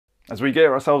As we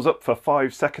gear ourselves up for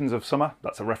 5 seconds of summer,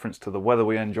 that's a reference to the weather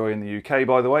we enjoy in the UK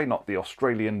by the way, not the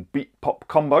Australian beat pop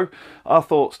combo, our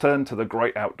thoughts turn to the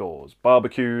great outdoors,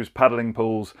 barbecues, paddling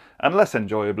pools, and less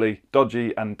enjoyably,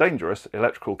 dodgy and dangerous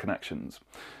electrical connections.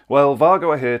 Well,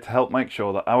 Wago are here to help make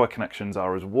sure that our connections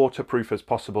are as waterproof as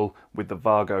possible with the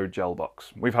Wago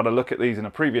Gelbox. We've had a look at these in a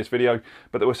previous video,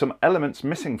 but there were some elements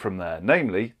missing from there,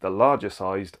 namely the larger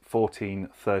sized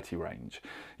 1430 range.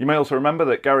 You may also remember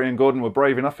that Gary and Gordon were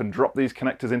brave enough and dropped these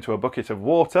connectors into a bucket of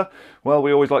water. Well,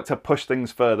 we always like to push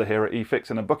things further here at eFIXX,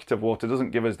 and a bucket of water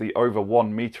doesn't give us the over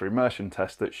 1 metre immersion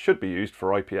test that should be used for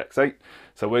eFIXX8,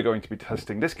 so we're going to be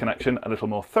testing this connection a little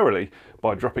more thoroughly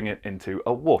by dropping it into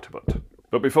a water butt.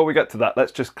 But before we get to that,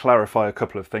 let's just clarify a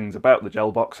couple of things about the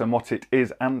Gelbox and what it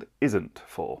is and isn't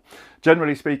for.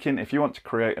 Generally speaking, if you want to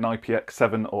create an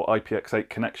eFIXX7 or eFIXX8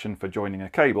 connection for joining a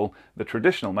cable, the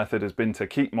traditional method has been to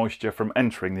keep moisture from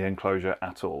entering the enclosure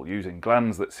at all. Using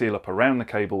glands that seal up around the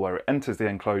cable where it enters the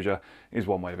enclosure is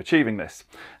one way of achieving this.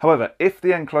 However, if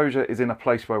the enclosure is in a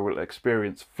place where we'll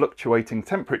experience fluctuating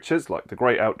temperatures, like the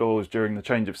great outdoors during the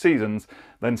change of seasons,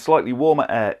 then slightly warmer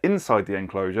air inside the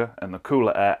enclosure and the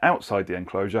cooler air outside the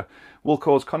enclosure will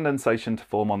cause condensation to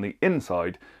form on the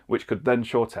inside, which could then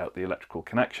short out the electrical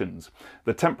connections.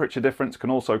 The temperature difference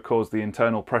can also cause the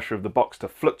internal pressure of the box to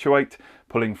fluctuate,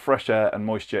 pulling fresh air and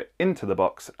moisture into the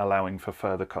box, allowing for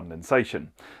further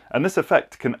condensation. And this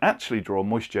effect can actually draw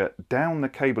moisture down the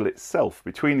cable itself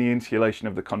between the insulation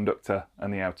of the conductor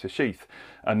and the outer sheath,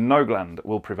 and no gland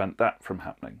will prevent that from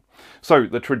happening. So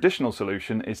the traditional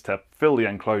solution is to fill the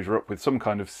enclosure up with some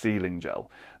kind of sealing gel.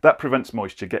 That prevents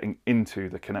moisture getting into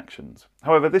the connections.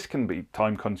 However, this can be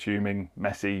time consuming,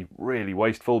 messy, really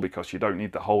wasteful because you don't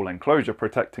need the whole enclosure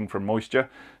protecting from moisture,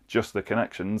 just the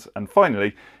connections, and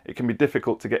finally it can be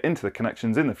difficult to get into the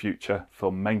connections in the future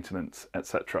for maintenance,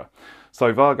 etc.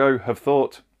 So Wago have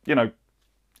thought,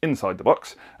 inside the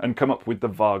box and come up with the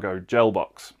Wago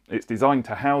Gelbox. It's designed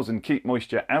to house and keep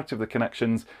moisture out of the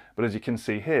connections, but as you can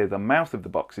see here, the mouth of the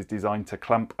box is designed to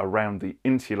clamp around the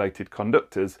insulated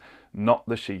conductors, not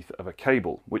the sheath of a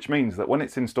cable, which means that when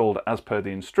it's installed as per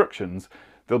the instructions,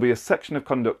 there'll be a section of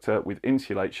conductor with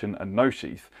insulation and no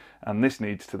sheath, and this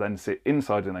needs to then sit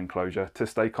inside an enclosure to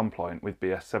stay compliant with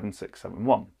BS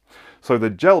 7671. So the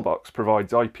Gelbox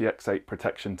provides eFIXX8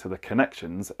 protection to the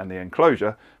connections, and the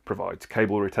enclosure provides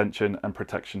cable retention and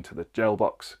protection to the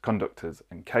Gelbox, conductors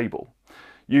and cable.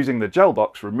 Using the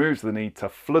Gelbox removes the need to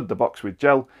flood the box with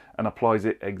gel and applies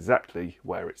it exactly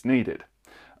where it's needed.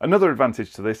 Another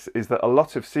advantage to this is that a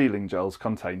lot of sealing gels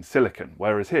contain silicone,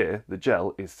 whereas here the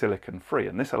gel is silicone free,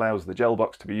 and this allows the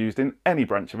Gelbox to be used in any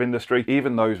branch of industry,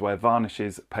 even those where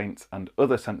varnishes, paints and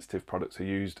other sensitive products are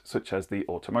used, such as the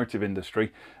automotive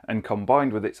industry, and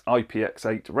combined with its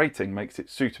eFIXX8 rating makes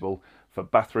it suitable for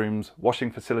bathrooms,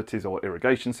 washing facilities or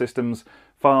irrigation systems,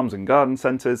 farms and garden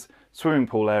centres, swimming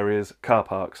pool areas, car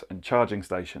parks and charging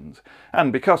stations.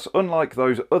 And because unlike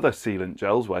those other sealant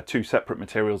gels where 2 separate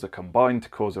materials are combined to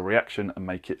cause a reaction and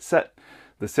make it set,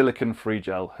 the silicone-free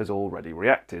gel has already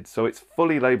reacted, so it's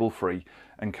fully label-free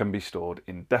and can be stored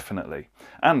indefinitely.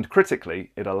 And critically,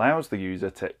 it allows the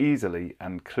user to easily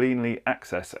and cleanly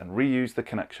access and reuse the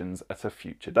connections at a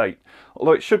future date.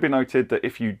 Although it should be noted that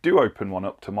if you do open one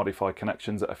up to modify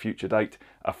connections at a future date,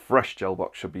 a fresh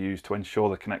Gelbox should be used to ensure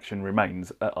the connection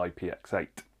remains at eFIXX8.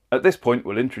 At this point,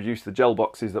 we'll introduce the gel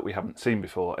boxes that we haven't seen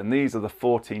before, and these are the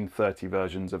 1430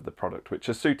 versions of the product, which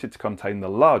are suited to contain the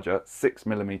larger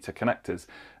 6mm connectors,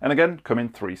 and again come in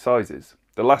 3 sizes.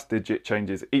 The last digit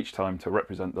changes each time to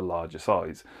represent the larger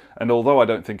size, and although I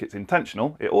don't think it's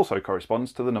intentional, it also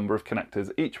corresponds to the number of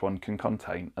connectors each one can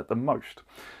contain at the most.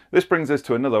 This brings us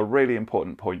to another really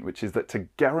important point, which is that to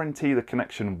guarantee the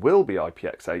connection will be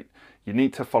eFIXX8, you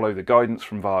need to follow the guidance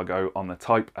from Wago on the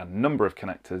type and number of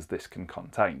connectors this can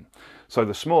contain. So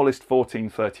the smallest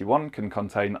 1431 can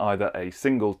contain either a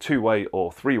single 2-way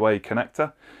or 3-way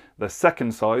connector. The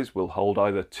second size will hold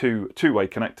either 2 2-way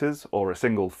connectors or a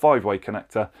single 5-way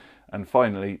connector, and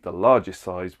finally the largest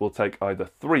size will take either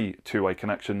 3 2-way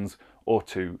connections or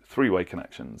 2 3-way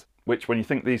connections, which when you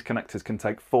think these connectors can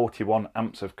take 41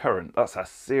 amps of current, that's a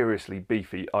seriously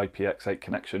beefy eFIXX8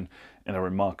 connection in a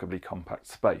remarkably compact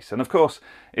space. And of course,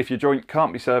 if your joint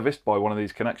can't be serviced by one of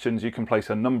these connections, you can place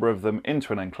a number of them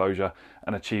into an enclosure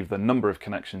and achieve the number of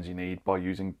connections you need by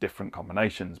using different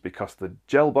combinations. Because the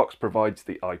Gelbox provides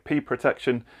the IP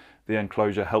protection, the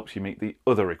enclosure helps you meet the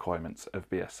other requirements of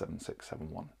BS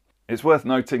 7671. It's worth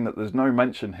noting that there's no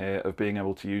mention here of being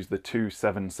able to use the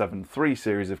 2773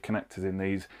 series of connectors in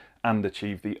these and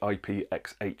achieve the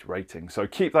eFIXX8 rating, so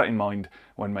keep that in mind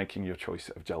when making your choice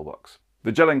of Gelbox.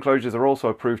 The gel enclosures are also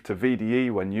approved to VDE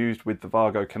when used with the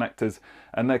Wago connectors,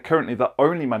 and they're currently the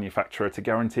only manufacturer to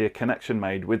guarantee a connection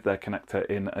made with their connector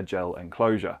in a gel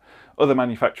enclosure. Other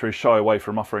manufacturers shy away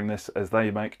from offering this as they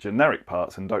make generic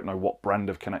parts and don't know what brand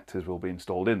of connectors will be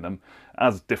installed in them,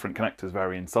 as different connectors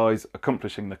vary in size.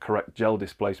 Accomplishing the correct gel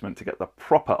displacement to get the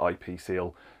proper IP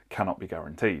seal cannot be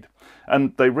guaranteed.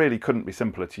 And they really couldn't be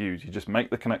simpler to use. You just make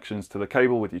the connections to the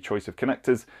cable with your choice of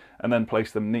connectors and then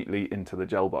place them neatly into the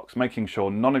gel box, making sure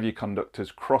none of your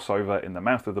conductors cross over in the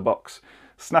mouth of the box.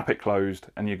 Snap it closed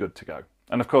and you're good to go.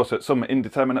 And of course, at some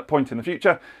indeterminate point in the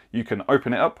future, you can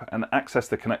open it up and access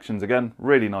the connections again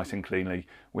really nice and cleanly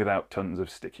without tons of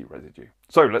sticky residue.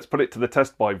 So let's put it to the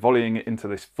test by volleying it into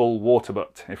this full water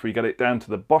butt. If we get it down to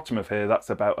the bottom of here, that's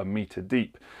about 1 metre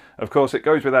deep. Of course, it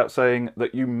goes without saying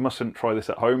that you mustn't try this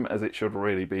at home, as it should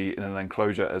really be in an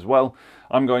enclosure as well.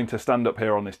 I'm going to stand up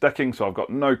here on this decking so I've got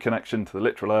no connection to the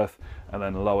literal earth, and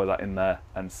then lower that in there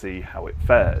and see how it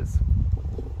fares.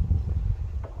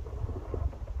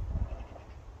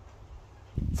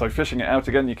 So fishing it out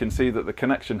again, you can see that the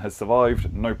connection has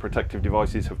survived, no protective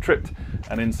devices have tripped,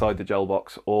 and inside the gel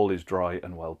box all is dry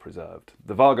and well preserved.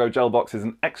 The Wago Gelbox is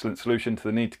an excellent solution to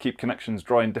the need to keep connections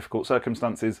dry in difficult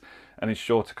circumstances, and is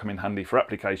sure to come in handy for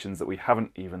applications that we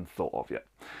haven't even thought of yet.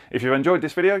 If you've enjoyed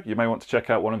this video, you may want to check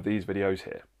out one of these videos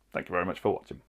here. Thank you very much for watching.